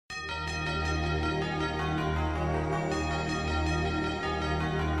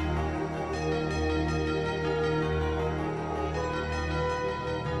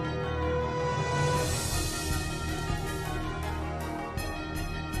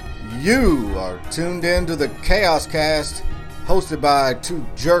You are tuned in to the ChaosCast, hosted by two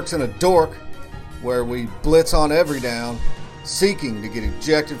jerks and a dork, where we blitz on every down, seeking to get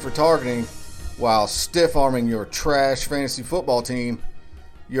ejected for targeting, while stiff-arming your trash fantasy football team.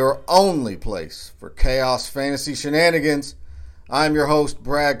 Your only place for chaos fantasy shenanigans. I'm your host,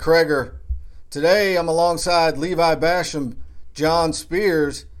 Brad Kreger. Today, I'm alongside Levi Basham, John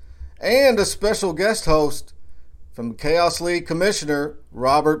Spears, and a special guest host from the Chaos League Commissioner,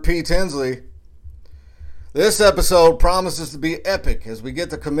 Robert P. Tinsley. This episode promises to be epic as we get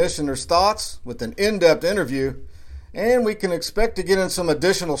the Commissioner's thoughts with an in-depth interview, and we can expect to get in some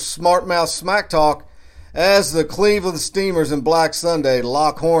additional smart mouth smack talk as the Cleveland Steamers and Black Sunday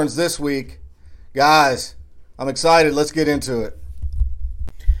lock horns this week. Guys, I'm excited. Let's get into it.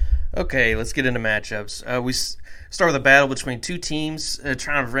 Okay, let's get into matchups. We start with a battle between two teams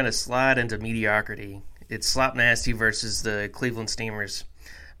trying to prevent a slide into mediocrity. It's Slop Nasty versus the Cleveland Steamers.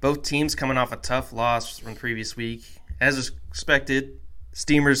 Both teams coming off a tough loss from the previous week. As expected,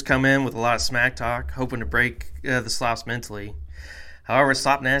 Steamers come in with a lot of smack talk, hoping to break the Slops mentally. However,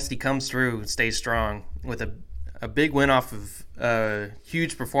 Slop Nasty comes through and stays strong with a big win off of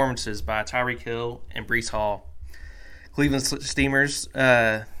huge performances by Tyreek Hill and Breece Hall. Cleveland Steamers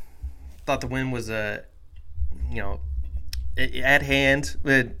thought the win was at hand,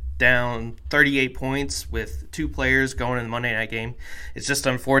 down 38 points with two players going in the Monday night game. It's just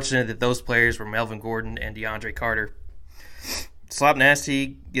unfortunate that those players were Melvin Gordon and DeAndre Carter. Slop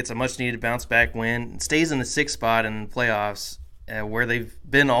Nasty gets a much-needed bounce-back win and stays in the 6th spot in the playoffs where they've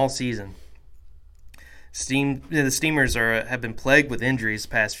been all season. The Steamers have been plagued with injuries the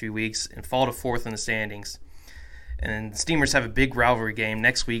past few weeks and fall to 4th in the standings. And the Steamers have a big rivalry game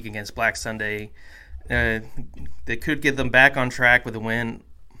next week against Black Sunday that could get them back on track with a win,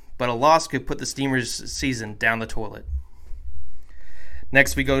 but a loss could put the Steamers' season down the toilet.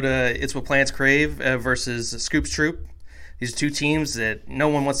 Next, we go to It's What Plants Crave versus Scoops Troop. These are two teams that no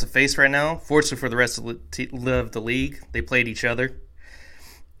one wants to face right now. Fortunately for the rest of the league, they played each other.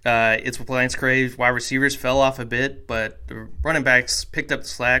 It's What Plants Crave wide receivers fell off a bit, but the running backs picked up the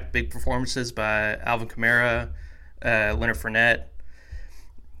slack. Big performances by Alvin Kamara, Leonard Fournette.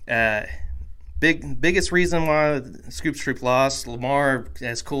 Biggest reason why Scoops Troop lost, Lamar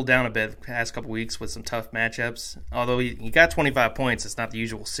has cooled down a bit the past couple weeks with some tough matchups. Although he got 25 points, it's not the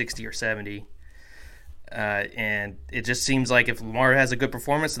usual 60 or 70. And it just seems like if Lamar has a good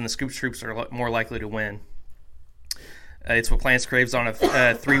performance, then the Scoops Troops are more likely to win. It's What Plants Craves on a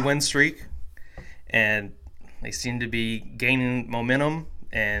 3-win streak, and they seem to be gaining momentum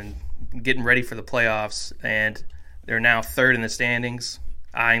and getting ready for the playoffs, and they're now 3rd in the standings,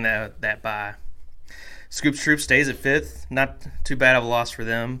 eyeing that bye. Scoops Troop stays at 5th. Not too bad of a loss for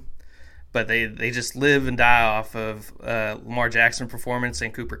them, but they just live and die off of Lamar Jackson performance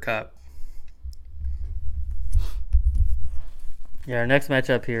and Cooper Kupp. Yeah, our next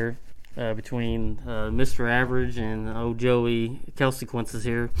matchup here between Mr. Average and old Joey Consequences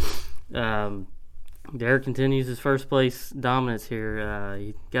here. Derek continues his first place dominance here.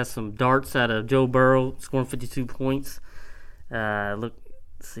 He got some darts out of Joe Burrow, scoring 52 points.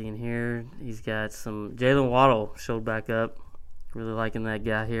 Seeing here, he's got some Jalen Waddle showed back up. Really liking that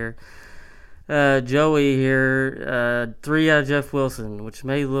guy here. Joey here, 3 out of Jeff Wilson, which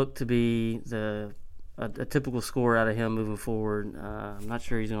may look to be a typical score out of him moving forward. I'm not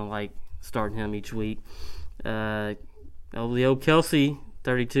sure he's going to like starting him each week. The old Kelsey,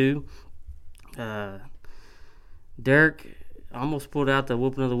 32. Derek almost pulled out the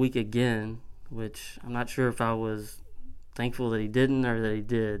whooping of the week again, which I'm not sure if I was thankful that he didn't or that he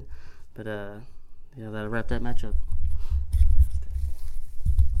did. But, that'll wrap that matchup.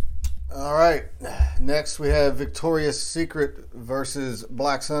 All right. Next, we have Victoria's Secret versus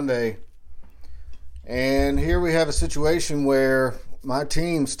Black Sunday. And here we have a situation where my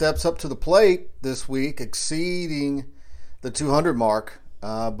team steps up to the plate this week, exceeding the 200 mark,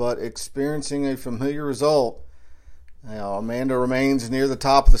 but experiencing a familiar result. Amanda remains near the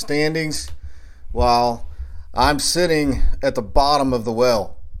top of the standings, while I'm sitting at the bottom of the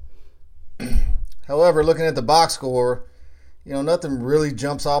well. However, looking at the box score, nothing really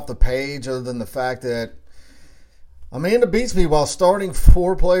jumps off the page other than the fact that Amanda beats me while starting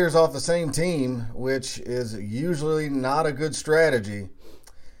 4 players off the same team, which is usually not a good strategy.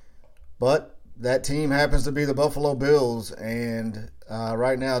 But that team happens to be the Buffalo Bills, and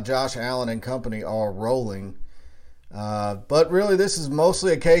right now Josh Allen and company are rolling. But really, this is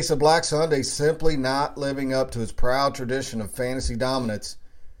mostly a case of Black Sunday simply not living up to its proud tradition of fantasy dominance.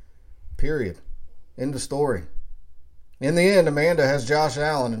 Period. End of story. In the end, Amanda has Josh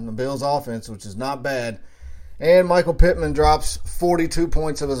Allen in the Bills offense, which is not bad, and Michael Pittman drops 42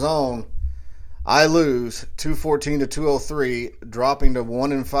 points of his own, I lose 214 to 203, dropping to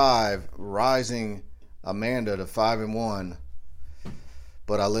 1-5, rising Amanda to 5-1.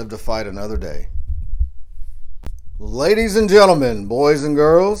 But I live to fight another day. Ladies and gentlemen, boys and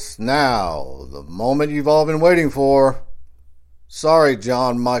girls, now the moment you've all been waiting for. Sorry,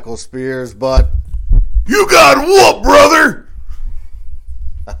 John Michael Spears, but you got whooped, brother.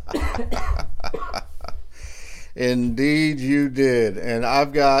 Indeed you did. And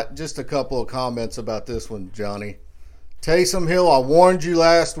I've got just a couple of comments about this one, Johnny. Taysom Hill, I warned you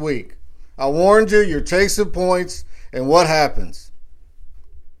last week. I warned you, you're chasing points, and what happens?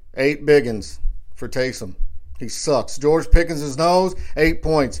 8 biggins for Taysom. He sucks. George Pickens' nose, 8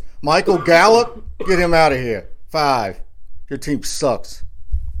 points. Michael Gallup, get him out of here. 5. Your team sucks.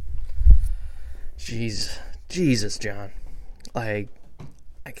 Jesus, John. I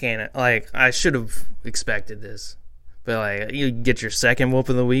can't. I should have expected this. But, you get your second whoop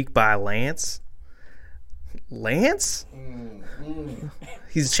of the week by Lance? Lance?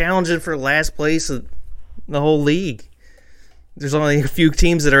 He's challenging for last place of the whole league. There's only a few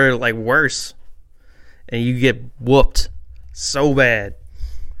teams that are, worse. And you get whooped so bad.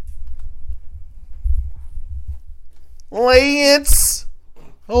 Lance!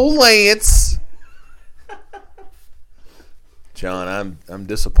 Oh, Lance! John, I'm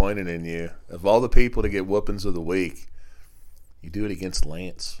disappointed in you. Of all the people to get whoopings of the week, you do it against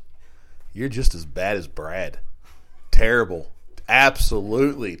Lance. You're just as bad as Brad. Terrible.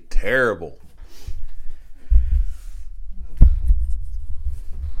 Absolutely terrible.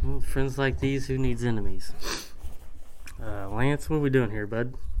 Well, friends like these, who needs enemies? Lance, what are we doing here,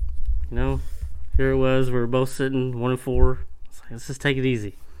 bud? Here it was. We were both sitting 1-4. Let's just take it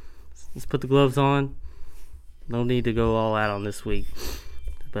easy. Let's put the gloves on. No need to go all out on this week.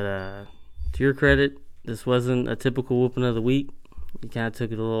 But to your credit, this wasn't a typical whooping of the week. You kind of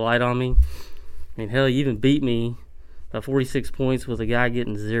took it a little light on me. Hell, you even beat me by 46 points with a guy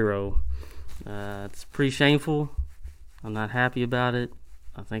getting 0. It's pretty shameful. I'm not happy about it.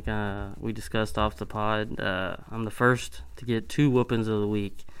 I think we discussed off the pod. I'm the first to get 2 whoopings of the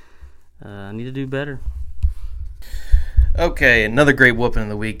week. I need to do better. Okay, another great whooping of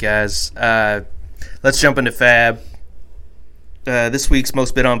the week, guys. Let's jump into Fab. This week's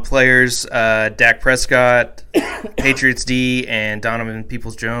most bid on players, Dak Prescott, Patriots D, and Donovan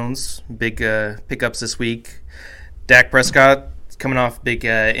Peoples-Jones. Big pickups this week. Dak Prescott coming off big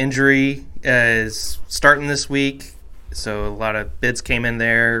injury is starting this week. So a lot of bids came in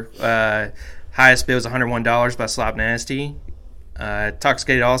there. Highest bid was $101 by Slop Nasty.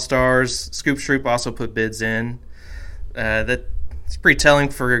 Toxicated All-Stars. Scoop Troop also put bids in. It's pretty telling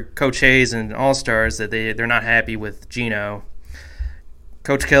for Coach Hayes and All-Stars that they're not happy with Geno.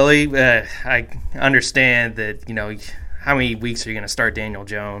 Coach Kelly, I understand that, how many weeks are you going to start Daniel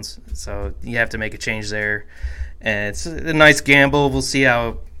Jones? So you have to make a change there. And it's a nice gamble. We'll see how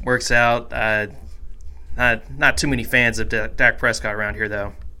it works out. Not too many fans of Dak Prescott around here,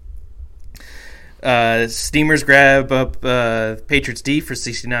 though. Steamers grab up Patriots D for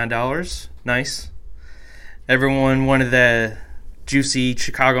 $69. Nice. Everyone wanted the juicy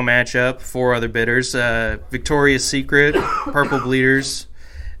Chicago matchup. 4 other bidders. Victoria's Secret, Purple Bleeders,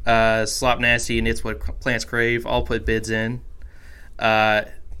 Slop Nasty, and It's What Plants Crave all put bids in.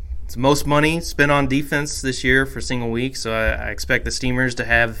 It's most money spent on defense this year for a single week, so I expect the Steamers to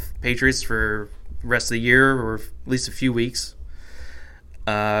have Patriots for the rest of the year or at least a few weeks.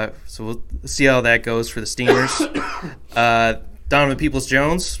 So we'll see how that goes for the Steamers. Donovan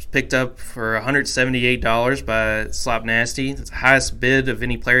Peoples-Jones picked up for $178 by Slop Nasty. That's the highest bid of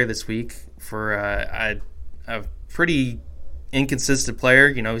any player this week for a pretty inconsistent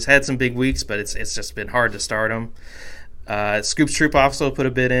player. He's had some big weeks, but it's just been hard to start him. Scoops Troop also put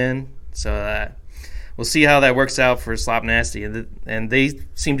a bid in, so we'll see how that works out for Slop Nasty. And they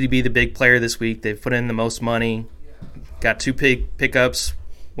seem to be the big player this week. They've put in the most money. Got 2 pickups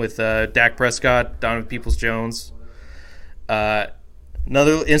with Dak Prescott, Donovan Peoples-Jones.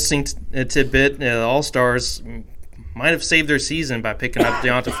 Another interesting tidbit, the All-Stars might have saved their season by picking up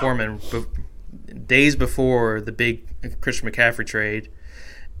Deonta Foreman days before the big Christian McCaffrey trade.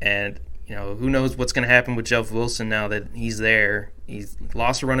 And, who knows what's going to happen with Jeff Wilson now that he's there. He's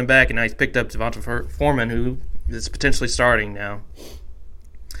lost a running back, and now he's picked up Devonta Foreman, who is potentially starting now.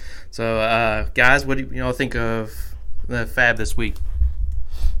 So, guys, what do you think of the Fab this week?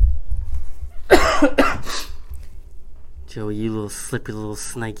 Joey, you little slippery little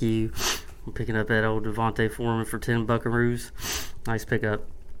snake, you. I'm picking up that old Devontae Foreman for 10 buckaroos. Nice pickup.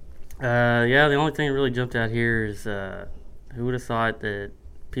 The only thing that really jumped out here is who would have thought that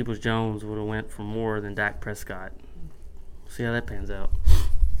Peoples-Jones would have went for more than Dak Prescott. See how that pans out.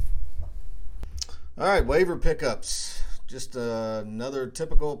 All right, waiver pickups. Just another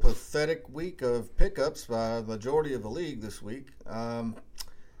typical pathetic week of pickups by the majority of the league this week.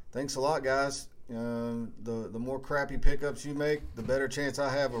 Thanks a lot, guys. The more crappy pickups you make, the better chance I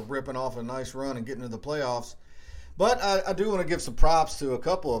have of ripping off a nice run and getting to the playoffs. But I do want to give some props to a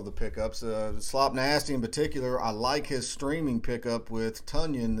couple of the pickups. Slop Nasty in particular, I like his streaming pickup with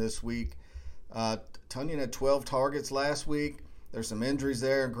Tunyon this week. Tunyon had 12 targets last week. There's some injuries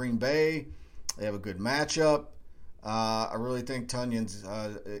there in Green Bay. They have a good matchup. I really think Tunyon's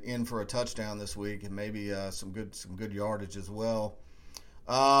in for a touchdown this week and maybe some good yardage as well.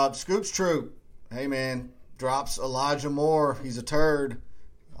 Scoops Troop, hey man, drops Elijah Moore. He's a turd.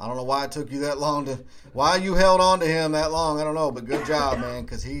 I don't know why it took you that long why you held on to him that long. I don't know, but good job, man,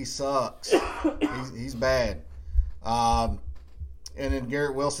 because he sucks. He's bad. And then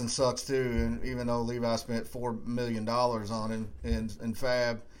Garrett Wilson sucks too. And even though Levi spent $4 million on him in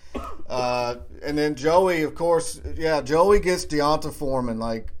Fab. And then Joey, of course, Joey gets Deonta Foreman.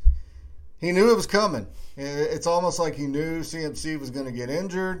 Like, he knew it was coming. It's almost like he knew CMC was going to get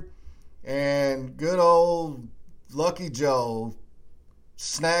injured. And good old Lucky Joe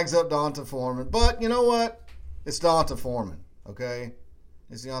snags up Deonta Foreman. But you know what? It's Deonta Foreman, okay?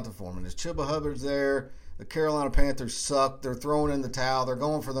 It's Deonta Foreman. It's Chubba Hubbard's there. The Carolina Panthers suck. They're throwing in the towel. They're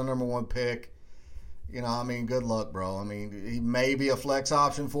going for the number one pick. You know, I mean, good luck, bro. I mean, he may be a flex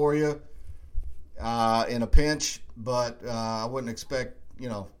option for you in a pinch, but I wouldn't expect,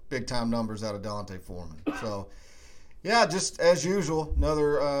 big-time numbers out of Deonta Foreman. So, yeah, just as usual,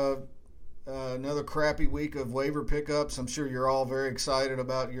 another crappy week of waiver pickups. I'm sure you're all very excited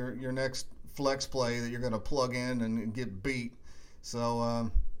about your next flex play that you're going to plug in and get beat. So,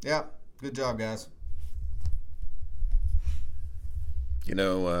 good job, guys.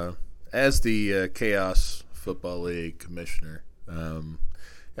 As the Chaos Football League commissioner,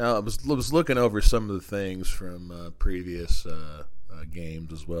 I was looking over some of the things from previous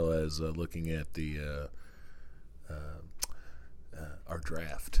games, as well as looking at the our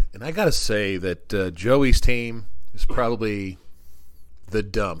draft. And I got to say that Joey's team is probably the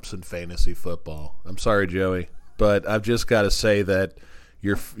dumps in fantasy football. I'm sorry, Joey, but I've just got to say that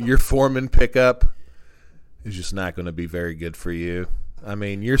your Foreman pickup is just not going to be very good for you. I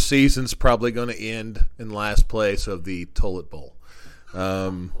mean, your season's probably going to end in last place of the Toilet Bowl.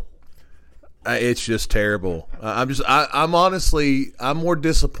 It's just terrible. I'm honestly more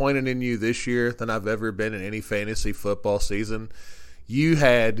disappointed in you this year than I've ever been in any fantasy football season. You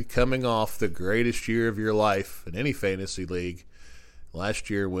had, coming off the greatest year of your life in any fantasy league, last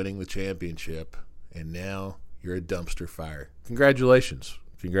year winning the championship, and now you're a dumpster fire. Congratulations.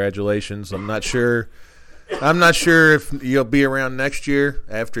 I'm not sure if you'll be around next year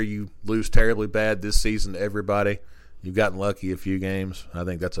after you lose terribly bad this season to everybody. You've gotten lucky a few games. I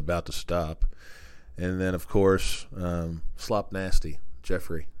think that's about to stop. And then, of course, Slop Nasty,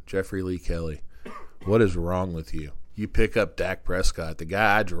 Jeffrey Lee Kelly. What is wrong with you? You pick up Dak Prescott, the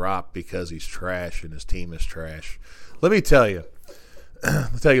guy I dropped because he's trash and his team is trash. Let me tell you a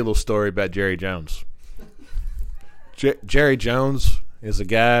little story about Jerry Jones. Jerry Jones is a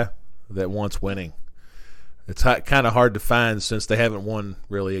guy that wants winning. It's kind of hard to find since they haven't won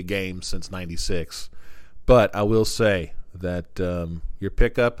really a game since '96. But I will say that your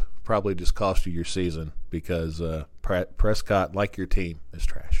pickup probably just cost you your season because Prescott, like your team, is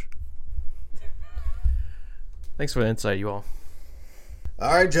trash. Thanks for the insight, you all.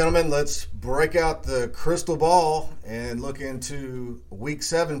 All right, gentlemen, let's break out the crystal ball and look into Week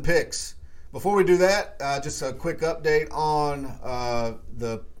 7 picks. Before we do that, just a quick update on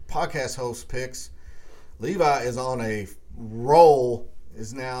the podcast host picks. Levi is on a roll,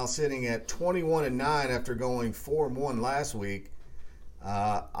 is now sitting at 21-9 after going 4-1 last week.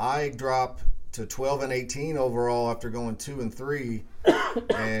 I dropped to 12-18 overall after going 2-3,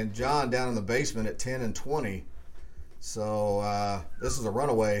 and John down in the basement at 10-20. So this is a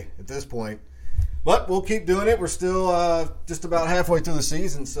runaway at this point. But we'll keep doing it. We're still just about halfway through the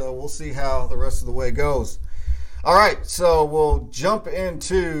season, so we'll see how the rest of the way goes. All right, so we'll jump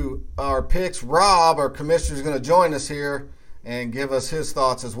into our picks. Rob, our commissioner, is going to join us here and give us his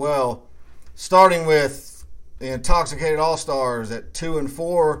thoughts as well. Starting with the Intoxicated All-Stars at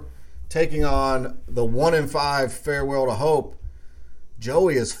 2-4, taking on the 1-5 Farewell to Hope.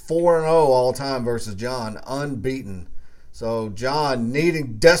 Joey is 4-0 all time versus John, unbeaten. So John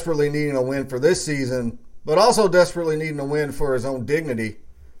desperately needing a win for this season, but also desperately needing a win for his own dignity.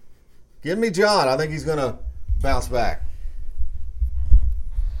 Give me John. I think he's going to bounce back.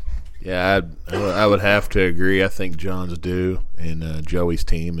 Yeah, I would have to agree. I think John's due, and Joey's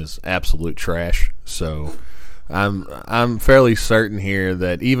team is absolute trash. So I'm fairly certain here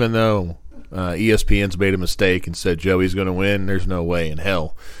that even though ESPN's made a mistake and said Joey's going to win, there's no way in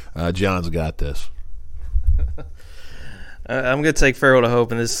hell John's got this. I'm going to take Farewell to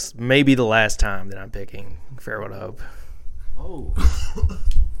Hope, and this may be the last time that I'm picking Farewell to Hope. Oh,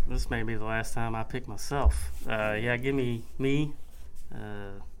 this may be the last time I pick myself. Yeah, give me me.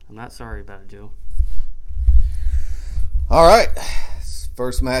 I'm not sorry about it, Joe. All right.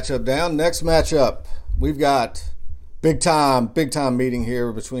 First matchup down. Next matchup, we've got big time meeting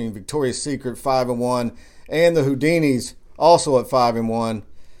here between Victoria's Secret 5-1 and the Houdinis also at 5-1.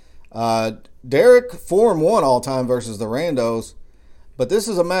 Derek 4-1 all time versus the Randos, but this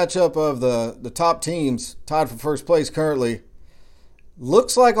is a matchup of the top teams tied for first place currently.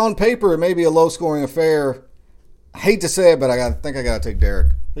 Looks like on paper it may be a low scoring affair. I hate to say it, but I think I got to take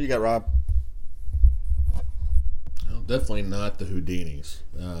Derek. Who you got, Rob? Well, definitely not the Houdinis.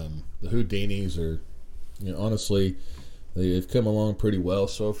 The Houdinis are, honestly, they've come along pretty well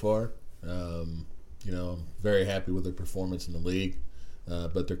so far. Very happy with their performance in the league.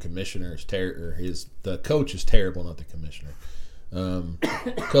 But their commissioner is the coach is terrible, not the commissioner.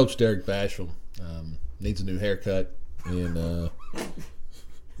 Coach Derek Basham needs a new haircut, and it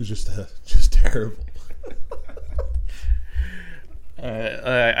was just terrible.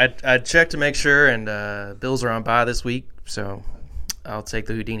 I checked to make sure, and Bills are on bye this week, so I'll take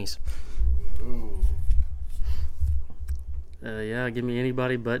the Houdinis. Yeah, give me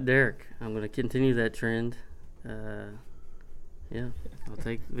anybody but Derek. I'm going to continue that trend. Yeah, I'll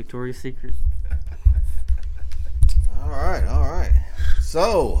take Victoria's Secret. All right.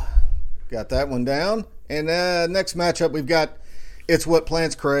 So, got that one down. And next matchup, we've got It's What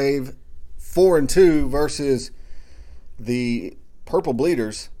Plants Crave 4-2 versus the Purple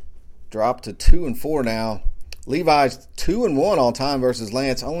Bleeders. Dropped to 2-4 now. Levi's 2-1 all time versus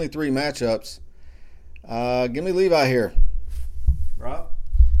Lance. Only 3 matchups. Give me Levi here. Rob?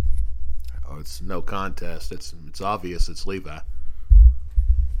 Oh, it's no contest. It's obvious. It's Levi.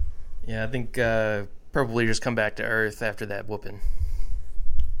 Yeah, I think Purple Bleeders come back to earth after that whooping.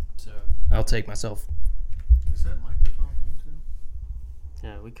 So I'll take myself. Is that microphone too?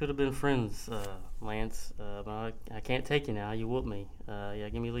 Yeah, we could have been friends, Lance, but I can't take you now. You whooped me. Yeah,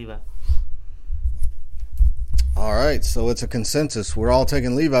 give me Levi. All right, so it's a consensus. We're all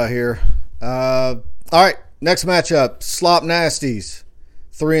taking Levi here. All right, next matchup, Slop Nasties,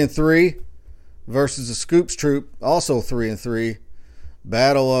 3-3 versus the Scoops Troop, also 3-3.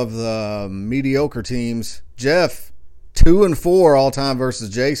 Battle of the mediocre teams. Jeff, 2-4 all time versus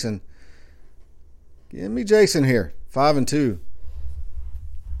Jason. Give me Jason here, 5-2.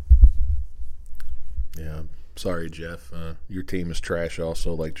 Yeah, sorry, Jeff. Your team is trash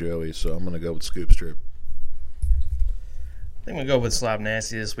also, like Joey, so I'm going to go with Scoop Strip. I think we'll go with Slop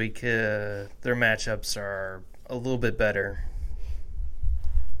Nasty this week. Their matchups are a little bit better.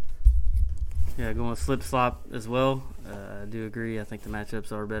 Yeah, going with Slip Slop as well. I do agree. I think the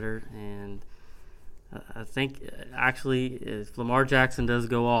matchups are better. And I think, actually, if Lamar Jackson does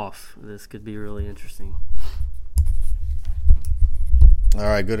go off, this could be really interesting. All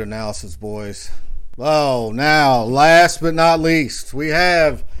right, good analysis, boys. Oh, now, last but not least, we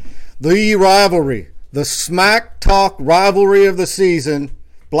have the rivalry, the smack talk rivalry of the season,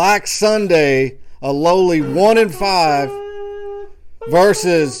 Black Sunday, a lowly 1-5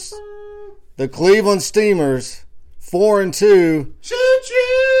 versus the Cleveland Steamers, 4-2.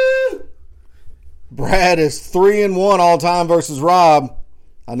 Choo-choo! Brad is 3-1 all time versus Rob.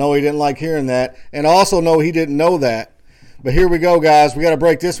 I know he didn't like hearing that, and also know he didn't know that. But here we go, guys. We got to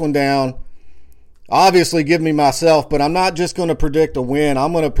break this one down. Obviously, give me myself, but I'm not just going to predict a win.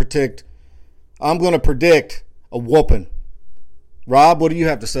 I'm going to predict a whooping. Rob, what do you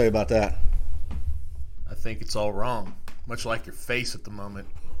have to say about that? I think it's all wrong, much like your face at the moment.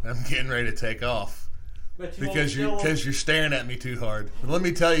 I'm getting ready to take off because you're staring at me too hard. But let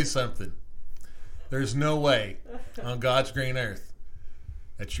me tell you something. There's no way on God's green earth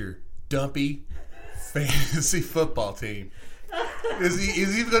that your dumpy fantasy football team is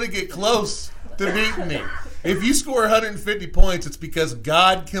even going to get close to beating me. If you score 150 points, it's because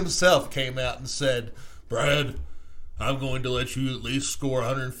God himself came out and said, Brad, I'm going to let you at least score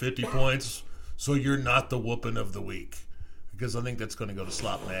 150 points so you're not the whooping of the week. Because I think that's going to go to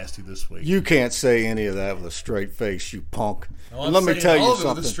Slop Nasty this week. You can't say any of that with a straight face, you punk. Oh, Let me tell you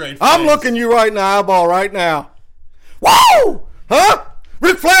something. I'm I'm looking you right in the eyeball right now. Whoa! Huh?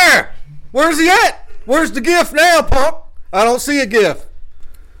 Ric Flair! Where's he at? Where's the gift now, punk? I don't see a gift.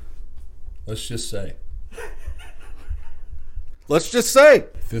 Let's just say. Let's just say.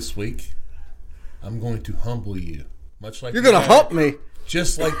 This week, I'm going to humble you. Much like You're going to hump me.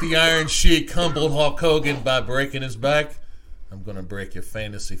 Just like the Iron Sheik humbled Hulk Hogan by breaking his back, I'm going to break your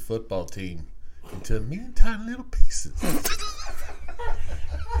fantasy football team into a million tiny little pieces.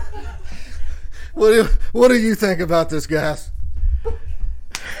 What do you think about this, guys?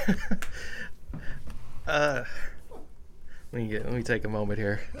 Let me take a moment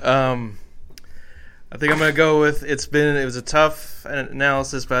here. I think I'm going to go with it was a tough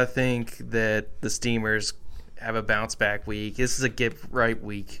analysis, but I think that the Steamers have a bounce back week. This is a get right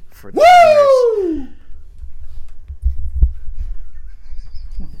week for the Steamers.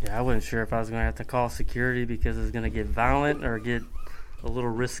 Yeah, I wasn't sure if I was going to have to call security because it's going to get violent or get a little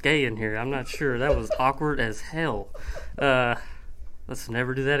risque in here. I'm not sure. That was awkward as hell. Let's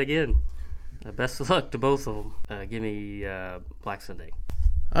never do that again. Best of luck to both of them. Give me Black Sunday.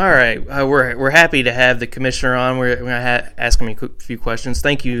 All right, we're happy to have the commissioner on. We're going to ask him a few questions.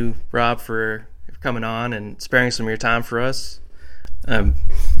 Thank you, Rob, for coming on and sparing some of your time for us.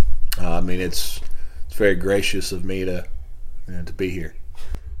 It's very gracious of me to be here.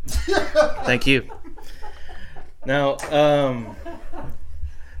 Thank you. Now,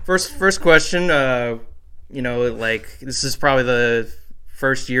 first question. This is probably the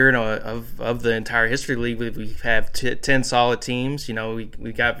first year of the entire history league. We have 10 solid teams.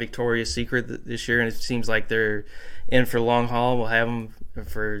 We got Victoria's Secret this year, and it seems like they're in for the long haul. We'll have them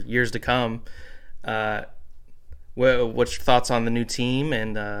for years to come. What's your thoughts on the new team,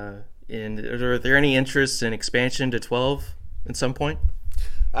 and are there any interest in expansion to 12 at some point?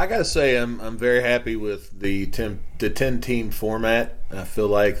 I gotta say, I'm very happy with the 10-team format. I feel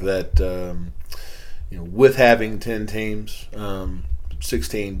like that with having 10 teams,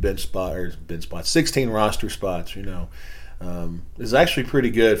 16 16 roster spots, is actually pretty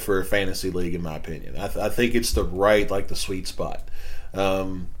good for a fantasy league, in my opinion. I think it's the sweet spot.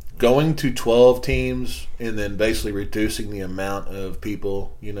 Going to 12 teams and then basically reducing the amount of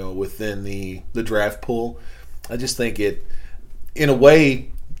people, within the draft pool, I just think it, in a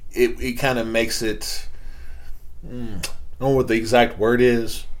way, it kind of makes it. I don't know what the exact word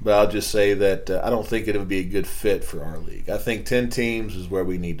is, but I'll just say that I don't think it would be a good fit for our league. I think 10 teams is where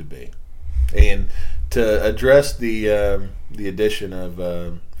we need to be. And to address the addition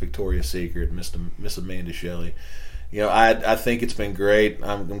of Victoria's Secret, Miss Amanda Shelley, I think it's been great.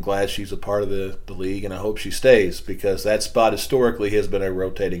 I'm glad she's a part of the league, and I hope she stays, because that spot historically has been a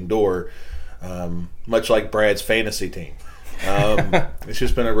rotating door, much like Brad's fantasy team. It's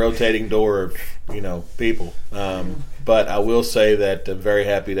just been a rotating door of people. But I will say that I'm very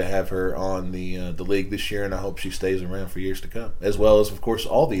happy to have her on the league this year, and I hope she stays around for years to come, as well as, of course,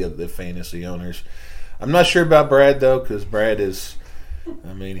 all the other fantasy owners. I'm not sure about Brad, though, because Brad is,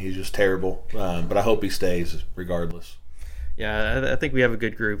 he's just terrible. But I hope he stays regardless. Yeah, I think we have a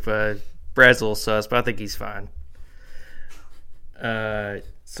good group. Brad's a little sus, but I think he's fine.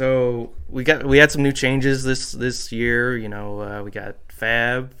 So we had some new changes this year. We got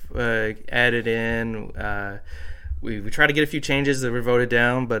Fab added in. We tried to get a few changes that were voted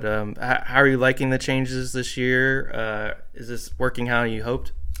down, but how are you liking the changes this year? Is this working how you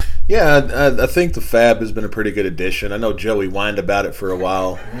hoped? Yeah, I think the Fab has been a pretty good addition. I know Joey whined about it for a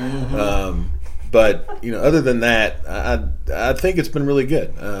while, but other than that, I think it's been really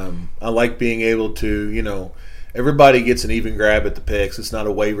good. I like being able to everybody gets an even grab at the picks. It's not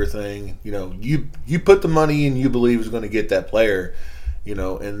a waiver thing. You put the money in you believe is going to get that player,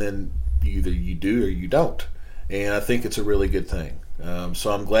 and then either you do or you don't. And I think it's a really good thing.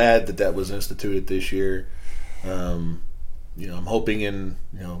 So I'm glad that was instituted this year. I'm hoping in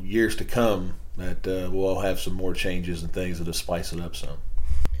years to come that we'll all have some more changes and things that'll spice it up some.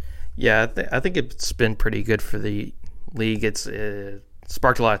 Yeah, I think it's been pretty good for the league. It's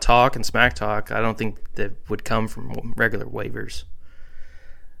sparked a lot of talk and smack talk. I don't think that would come from regular waivers.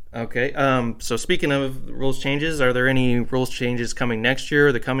 Okay, so speaking of rules changes, are there any rules changes coming next year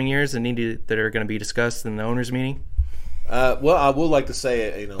or the coming years that are going to be discussed in the owners' meeting? Well, I would like to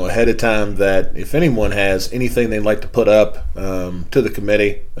say, ahead of time that if anyone has anything they'd like to put up to the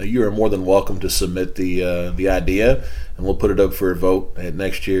committee, you are more than welcome to submit the idea, and we'll put it up for a vote at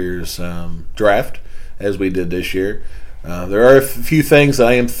next year's draft, as we did this year. There are a few things that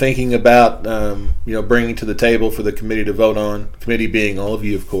I am thinking about, bringing to the table for the committee to vote on. Committee being all of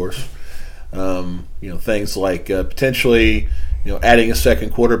you, of course. Things like potentially, adding a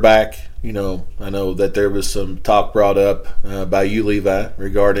second quarterback. I know that there was some talk brought up by you, Levi,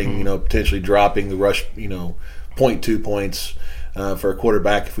 regarding potentially dropping the rush, 0.2 points for a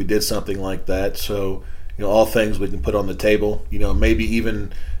quarterback if we did something like that. So all things we can put on the table. Maybe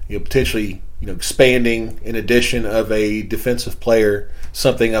even potentially expanding in addition of a defensive player,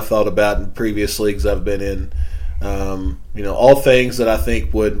 something I've thought about in previous leagues I've been in. All things that I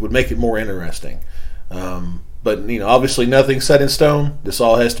think would make it more interesting. But obviously nothing's set in stone. This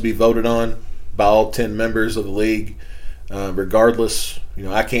all has to be voted on by all 10 members of the league. Regardless,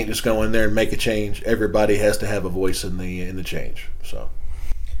 I can't just go in there and make a change. Everybody has to have a voice in the change. So,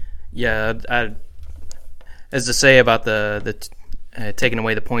 yeah, as to say about the taking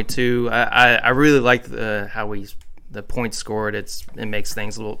away the point two, I really like how the points scored. It makes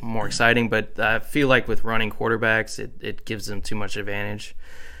things a little more exciting, but I feel like with running quarterbacks, it gives them too much advantage,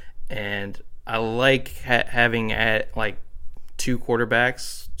 and I like having two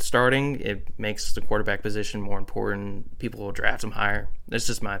quarterbacks starting. It makes the quarterback position more important. People will draft them higher. That's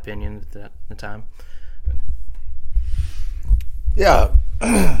just my opinion at the time. Yeah,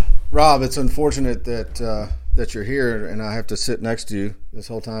 Rob, it's unfortunate that you're here and I have to sit next to you this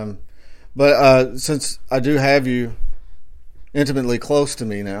whole time. But since I do have you intimately close to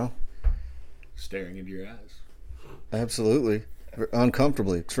me now. Staring into your eyes. Absolutely.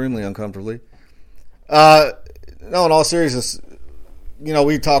 Uncomfortably, extremely uncomfortably. No, in all seriousness,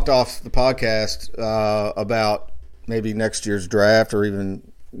 we talked off the podcast about maybe next year's draft or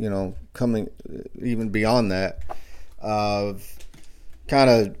even, coming even beyond that. Kind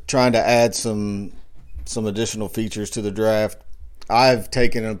of trying to add some additional features to the draft. I've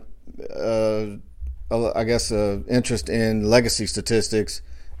taken interest in legacy statistics,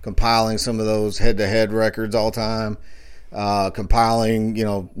 compiling some of those head-to-head records all time, compiling,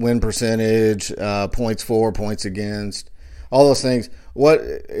 win percentage, points for, points against, all those things. What,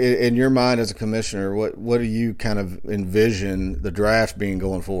 in your mind as a commissioner, what do you kind of envision the draft being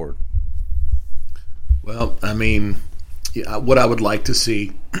going forward? Well, what I would like to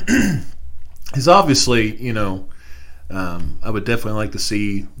see is obviously, I would definitely like to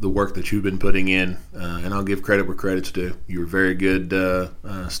see the work that you've been putting in, and I'll give credit where credit's due. You're a very good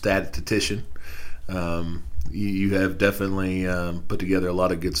statistician. You have definitely put together a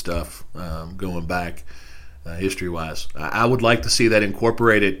lot of good stuff going back history-wise. I would like to see that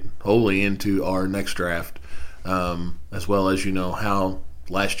incorporated wholly into our next draft, as well as how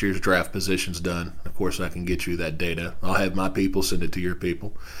last year's draft position's done. Of course, I can get you that data. I'll have my people send it to your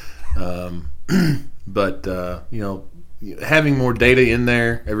people. But having more data in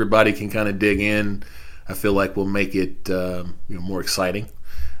there, everybody can kind of dig in. I feel like will make it more exciting.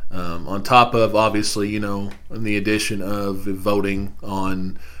 On top of obviously, in the addition of voting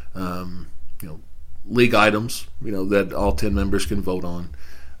on league items, that all 10 members can vote on.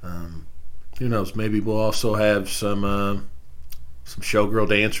 Who knows? Maybe we'll also have some showgirl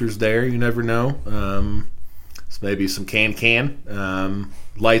dancers there. You never know. Maybe some can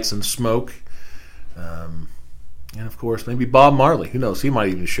lights and smoke. And, of course, maybe Bob Marley. Who knows? He might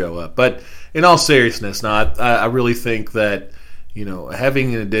even show up. But in all seriousness, I really think that,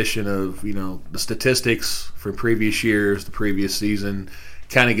 having an addition of, the statistics from previous years, the previous season,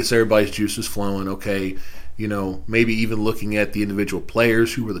 kind of gets everybody's juices flowing. Okay, maybe even looking at the individual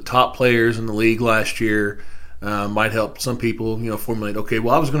players who were the top players in the league last year might help some people, formulate, okay,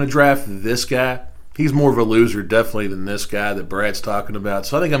 well, I was going to draft this guy. He's more of a loser, definitely, than this guy that Brad's talking about.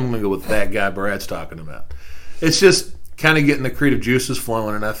 So I think I'm going to go with that guy Brad's talking about. It's just kind of getting the creative juices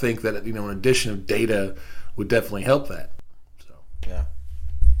flowing, and I think that, an addition of data would definitely help that. So yeah.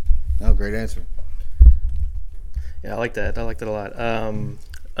 No, great answer. Yeah, I like that. I liked it a lot.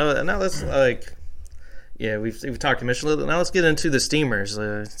 Now let's we've talked commission a little. Now let's get into the Steamers.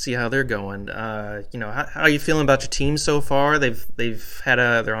 See how they're going. How are you feeling about your team so far? They're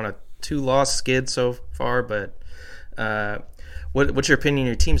on a 2-loss skid so far, but what's your opinion on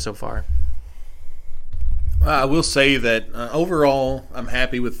your team so far? I will say that overall, I'm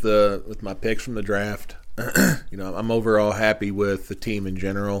happy with my picks from the draft. I'm overall happy with the team in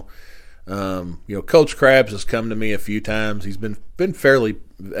general. Coach Krabs has come to me a few times. He's been fairly,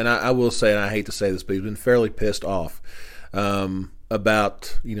 and I will say, and I hate to say this, but he's been fairly pissed off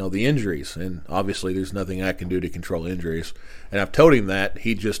about the injuries. And obviously, there's nothing I can do to control injuries. And I've told him that.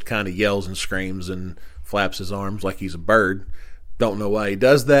 He just kind of yells and screams and flaps his arms like he's a bird. Don't know why he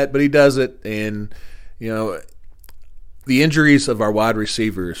does that, but he does it. And the injuries of our wide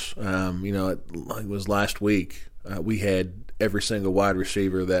receivers. It was last week. We had every single wide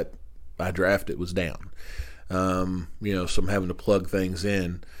receiver that I drafted was down. So I'm having to plug things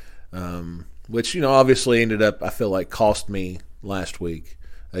in, which, obviously ended up, I feel like, cost me last week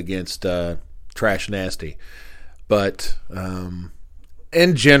against Trash Nasty. But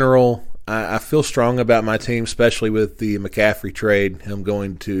in general, I feel strong about my team, especially with the McCaffrey trade, him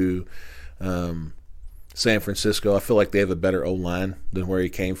going to San Francisco. I feel like they have a better O-line than where he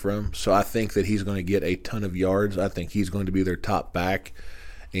came from. So I think that he's going to get a ton of yards. I think he's going to be their top back.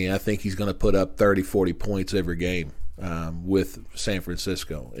 And I think he's going to put up 30, 40 points every game with San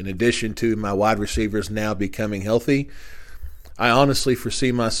Francisco. In addition to my wide receivers now becoming healthy, I honestly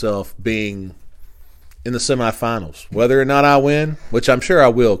foresee myself being in the semifinals. Whether or not I win, which I'm sure I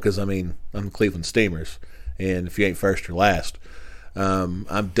will because, I'm Cleveland Steamers. And if you ain't first, you're last.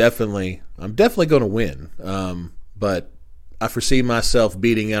 I'm definitely going to win. But I foresee myself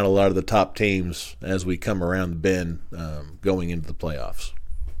beating out a lot of the top teams as we come around the bend going into the playoffs.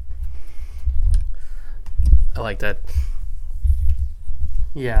 I like that.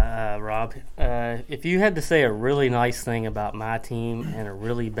 Yeah, Rob, if you had to say a really nice thing about my team and a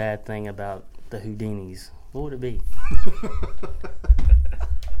really bad thing about the Houdinis, what would it be?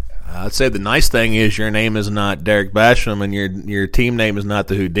 I'd say the nice thing is your name is not Derek Basham and your team name is not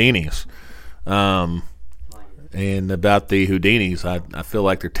the Houdinis. And about the Houdinis, I feel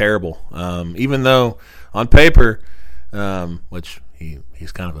like they're terrible. Even though on paper, which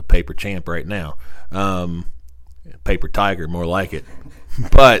he's kind of a paper champ right now, paper tiger, more like it.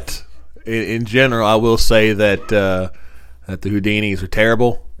 But in general, I will say that the Houdinis are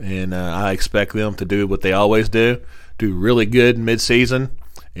terrible, and I expect them to do what they always do really good mid-season,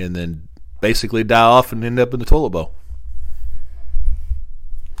 and then basically die off and end up in the toilet bowl.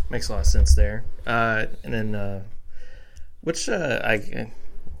 Makes a lot of sense there. And then,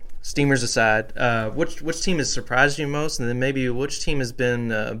 Steamers aside, which team has surprised you most, and then maybe which team has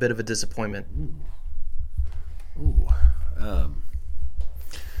been a bit of a disappointment?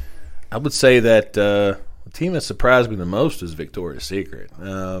 I would say that the team that surprised me the most is Victoria's Secret.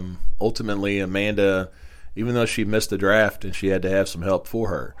 Ultimately, Amanda, even though she missed the draft and she had to have some help for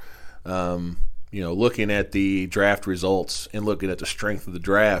her, looking at the draft results and looking at the strength of the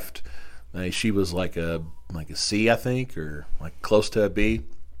draft, she was like a C, I think, or like close to a B,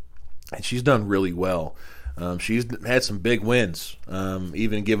 and she's done really well. She's had some big wins,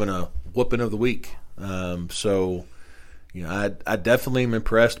 even given a whooping of the week. I definitely am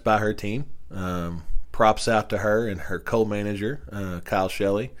impressed by her team. Props out to her and her co-manager, Kyle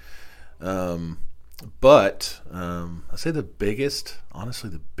Shelley. But I say the biggest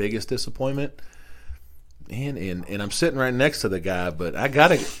disappointment, and I'm sitting right next to the guy, but I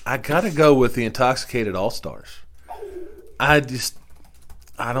gotta go with the intoxicated All-Stars. I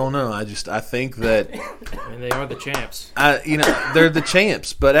don't know. I think that They are the champs. They're the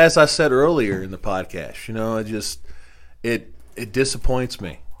champs. But as I said earlier in the podcast, it disappoints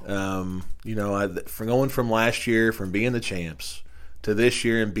me. For going from last year, from being the champs to this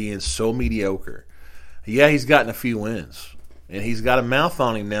year and being so mediocre. Yeah, he's gotten a few wins, and he's got a mouth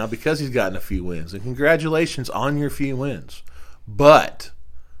on him now because he's gotten a few wins. And congratulations on your few wins, but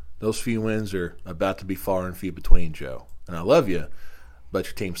those few wins are about to be far and few between, Joe. And I love you, but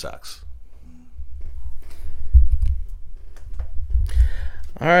your team sucks.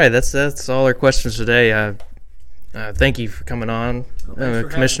 All right, that's all our questions today. Thank you for coming on,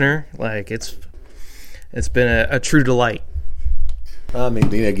 Commissioner. It's been a true delight.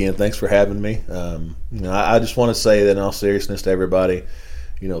 Dean, again, thanks for having me. I just want to say that in all seriousness to everybody,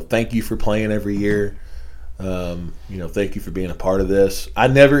 thank you for playing every year. Thank you for being a part of this. I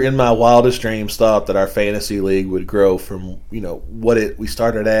never in my wildest dreams thought that our fantasy league would grow from, what we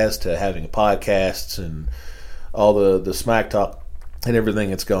started as to having podcasts and all the smack talk and everything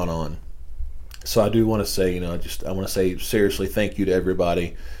that's gone on. So I do want to say, I want to say seriously thank you to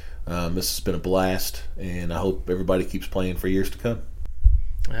everybody. This has been a blast, and I hope everybody keeps playing for years to come.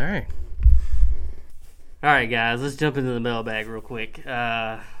 All right. All right, guys, let's jump into the mailbag real quick.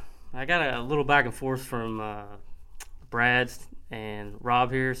 I got a little back and forth from Brad and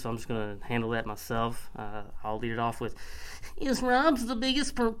Rob here, so I'm just going to handle that myself. I'll lead it off with, is Rob's the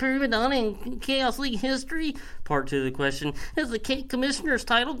biggest prima donna in Chaos League history? Part 2 of the question, has the commissioner's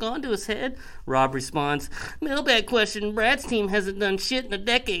title gone to his head? Rob responds, mailbag question, Brad's team hasn't done shit in a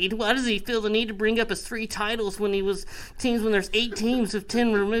decade. Why does he feel the need to bring up his 3 titles when there's 8 teams with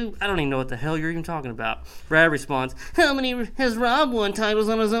 10 removed? I don't even know what the hell you're even talking about. Brad responds, how many has Rob won titles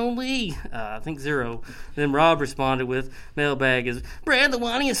on his own league? I think 0. Then Rob responded with, mailbag, is Brad the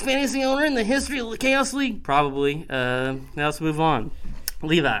winningest fantasy owner in the history of the Chaos League? Probably. Now let's move on.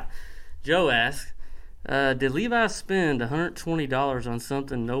 Levi. Joe asks, did Levi spend $120 on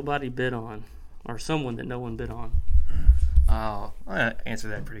something nobody bid on? Or someone that no one bid on? I'll answer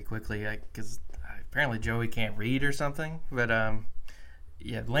that pretty quickly because apparently Joey can't read or something. But,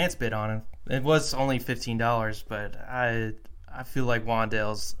 Lance bid on it. It was only $15, but I feel like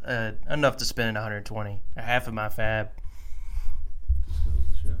Wandale's enough to spend $120, half of my fab.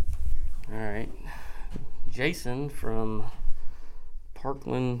 All right. Jason from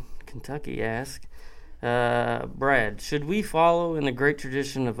Parkland, Kentucky asks, Brad, should we follow in the great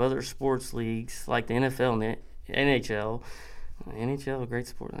tradition of other sports leagues like the NFL and the NHL, a great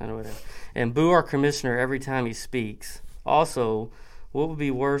sport, I know whatever, and boo our commissioner every time he speaks? Also, what would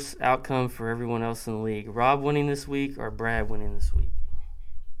be worse outcome for everyone else in the league? Rob winning this week or Brad winning this week?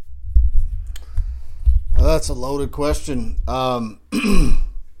 Well, that's a loaded question.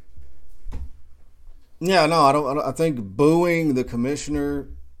 Yeah, no, I don't. I think booing the commissioner,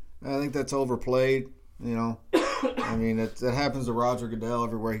 I think that's overplayed. You know, I mean, that happens to Roger Goodell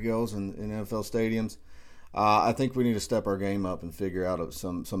everywhere he goes in NFL stadiums. I think we need to step our game up and figure out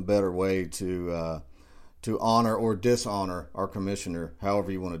some better way to honor or dishonor our commissioner,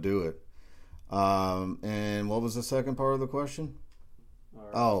 however you want to do it. And what was the second part of the question?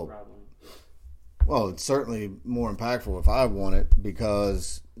 Well, it's certainly more impactful if I won it,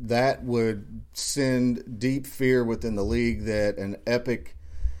 because that would send deep fear within the league that an epic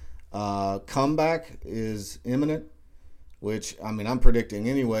comeback is imminent, which, I mean, I'm predicting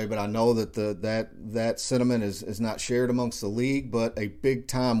anyway, but I know that that sentiment is not shared amongst the league. But a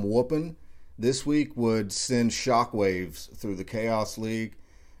big-time whooping this week would send shockwaves through the Chaos League,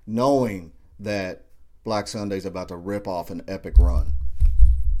 knowing that Black Sunday's about to rip off an epic run.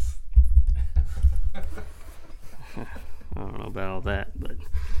 I don't know about all that, but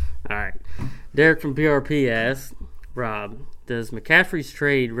all right. Derek from PRP asks, Rob, does McCaffrey's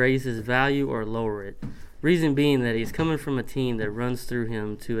trade raise his value or lower it? Reason being that he's coming from a team that runs through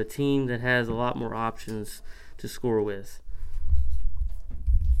him to a team that has a lot more options to score with.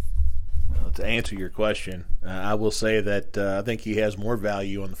 Well, to answer your question, I will say that I think he has more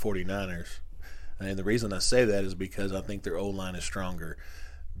value on the 49ers. And the reason I say that is because I think their O-line is stronger.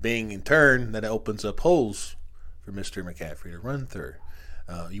 Being in turn, that opens up holes for Mr. McCaffrey to run through.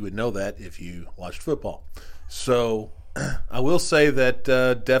 You would know that if you watched football. So I will say that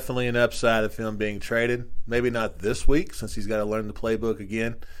definitely an upside of him being traded. Maybe not this week since he's got to learn the playbook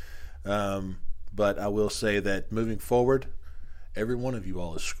again. But I will say that moving forward, every one of you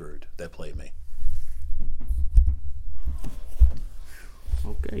all is screwed that play me.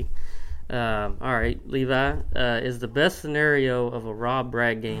 Okay. All right, Levi. Is the best scenario of a Rob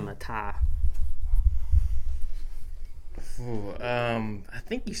Brad game a tie? Ooh, I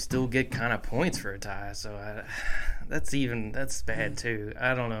think you still get kind of points for a tie, so that's bad too.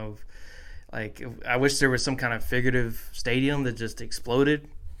 I don't know. Like, I wish there was some kind of figurative stadium that just exploded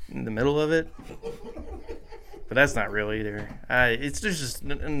in the middle of it, but that's not real either. There's just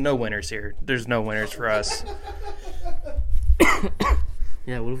no winners here. There's no winners for us.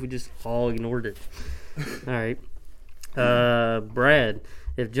 Yeah, what if we just all ignored it? All right. Brad,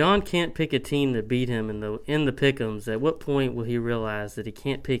 if John can't pick a team to beat him in the pick'ems, at what point will he realize that he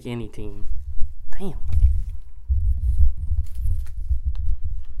can't pick any team? Damn.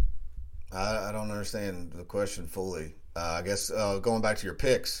 I don't understand the question fully. I guess going back to your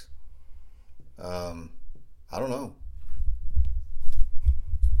picks, I don't know.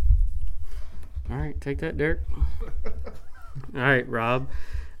 All right, take that, Derek. All right, Rob.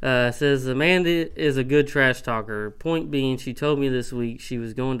 Says, Amanda is a good trash talker. Point being, she told me this week she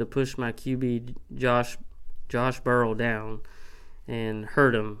was going to push my QB Josh Burrow down and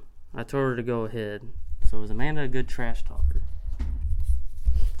hurt him. I told her to go ahead. So is Amanda a good trash talker?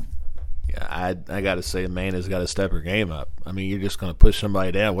 Yeah, I got to say Amanda's got to step her game up. I mean, you're just going to push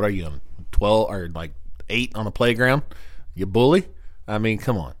somebody down. What are you, 12 or like 8 on the playground? You bully? I mean,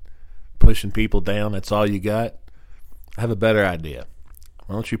 come on. Pushing people down, that's all you got? I have a better idea.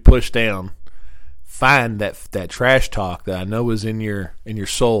 Why don't you push down, find that trash talk that I know is in your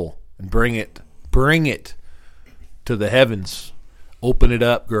soul, and bring it to the heavens. Open it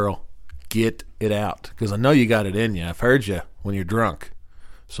up, girl. Get it out, because I know you got it in you. I've heard you when you're drunk.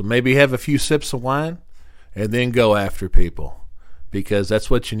 So maybe have a few sips of wine, and then go after people, because that's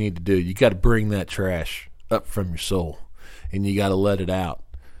what you need to do. You got to bring that trash up from your soul, and you got to let it out.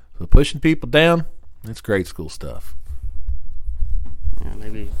 So pushing people down, that's grade school stuff. Yeah,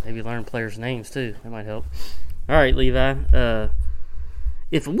 maybe learn players' names too. That might help. All right, Levi.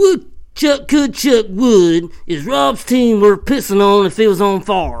 If a woodchuck could chuck wood, is Rob's team worth pissing on if it was on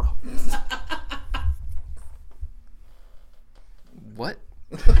fire? What?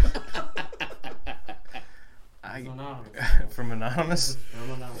 Anonymous. From Anonymous?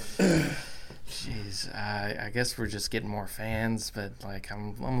 From Anonymous. Jeez, I guess we're just getting more fans, but like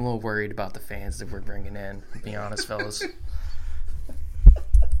I'm a little worried about the fans that we're bringing in. To be honest, fellas.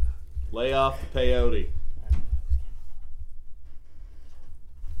 Lay off the peyote.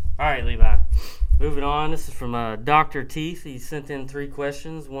 All right, Levi. Moving on. This is from Dr. Teeth. He sent in 3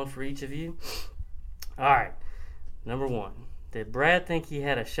 questions, one for each of you. All right. Number 1. Did Brad think he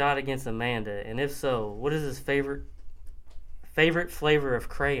had a shot against Amanda? And if so, what is his favorite flavor of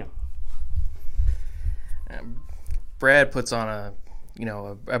crayon? Brad puts on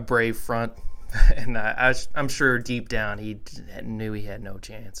a brave front, and I'm sure deep down he knew he had no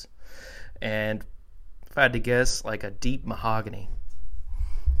chance. And if I had to guess, like a deep mahogany.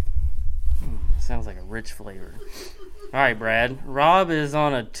 Sounds like a rich flavor. All right, Brad. Rob is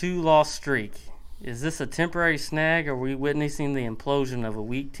on a 2-loss streak. Is this a temporary snag, or are we witnessing the implosion of a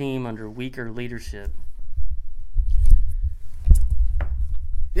weak team under weaker leadership?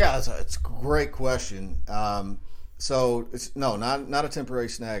 Yeah, it's a great question. So it's not a temporary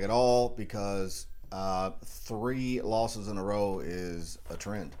snag at all, because 3 losses in a row is a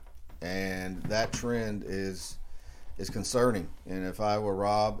trend, and that trend is concerning. And if I were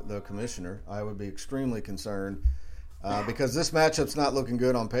Rob, the commissioner, I would be extremely concerned because this matchup's not looking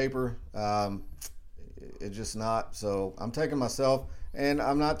good on paper. It's just not. So I'm taking myself, and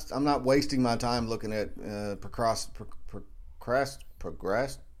I'm not wasting my time looking at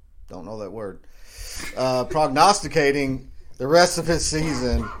don't know that word. Prognosticating the rest of his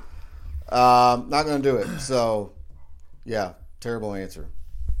season. Not going to do it. So, yeah, terrible answer.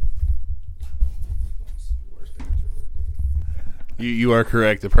 You are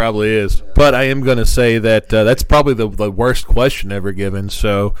correct. It probably is. But I am going to say that that's probably the worst question ever given.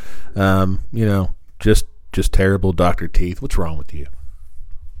 So, just terrible Dr. Teeth. What's wrong with you?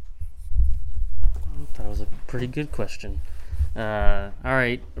 That was a pretty good question. All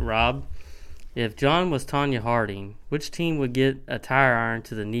right, Rob. If John was Tanya Harding, which team would get a tire iron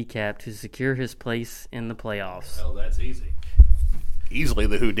to the kneecap to secure his place in the playoffs? Oh, that's easy. Easily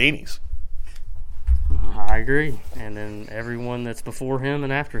the Houdinis. I agree. And then everyone that's before him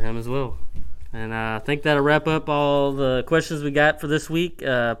and after him as well. And I think that'll wrap up all the questions we got for this week.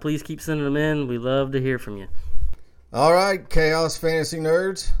 Please keep sending them in. We love to hear from you. All right, Chaos Fantasy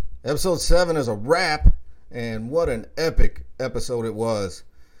Nerds. Episode 7 is a wrap, and what an epic episode it was.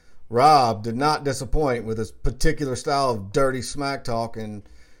 Rob did not disappoint with his particular style of dirty smack talk, and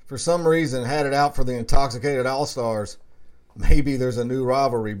for some reason had it out for the intoxicated All-Stars. Maybe there's a new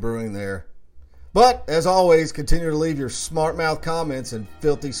rivalry brewing there. But, as always, continue to leave your smart mouth comments and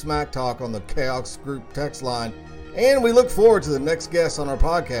filthy smack talk on the Chaos Group text line, and we look forward to the next guest on our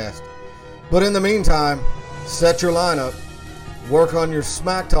podcast. But in the meantime, set your lineup, work on your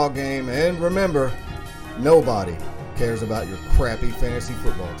smack talk game, and remember, nobody cares about your crappy fantasy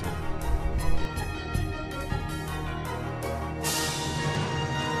football team.